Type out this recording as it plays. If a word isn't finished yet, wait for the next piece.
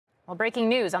Well, breaking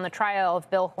news on the trial of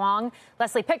Bill Hwang.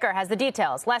 Leslie Picker has the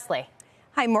details. Leslie.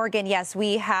 Hi, Morgan. Yes,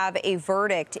 we have a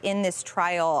verdict in this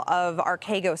trial of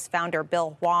Archegos founder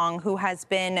Bill Hwang, who has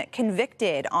been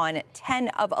convicted on 10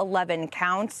 of 11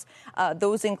 counts.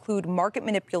 Those include market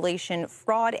manipulation,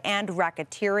 fraud, and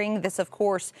racketeering. This, of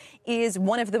course, is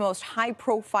one of the most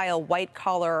high-profile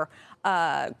white-collar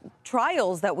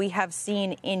trials that we have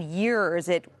seen in years.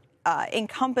 It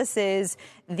encompasses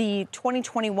the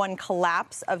 2021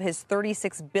 collapse of his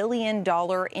 $36 billion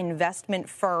investment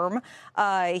firm.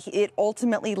 It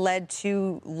ultimately led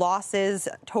to losses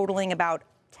totaling about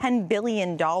 $10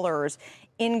 billion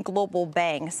in global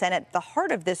banks. And at the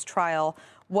heart of this trial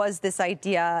was this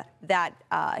idea that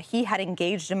he had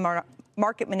engaged in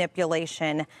market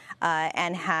manipulation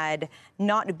and had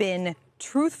not been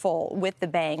truthful with the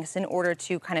banks in order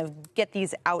to kind of get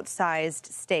these outsized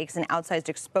stakes and outsized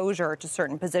exposure to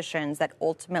certain positions that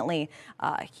ultimately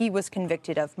he was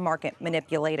convicted of market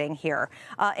manipulating here.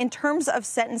 In terms of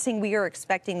sentencing, we are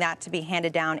expecting that to be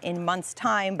handed down in months'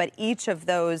 time, but each of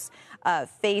those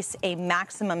face a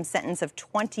maximum sentence of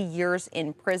 20 years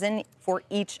in prison for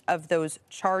each of those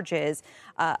charges.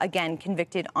 Again,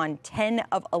 convicted on 10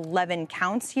 of 11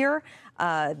 counts here.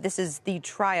 This is the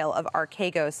trial of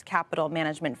Archegos Capital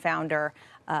Management founder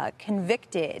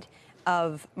convicted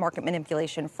of market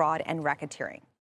manipulation, fraud, and racketeering.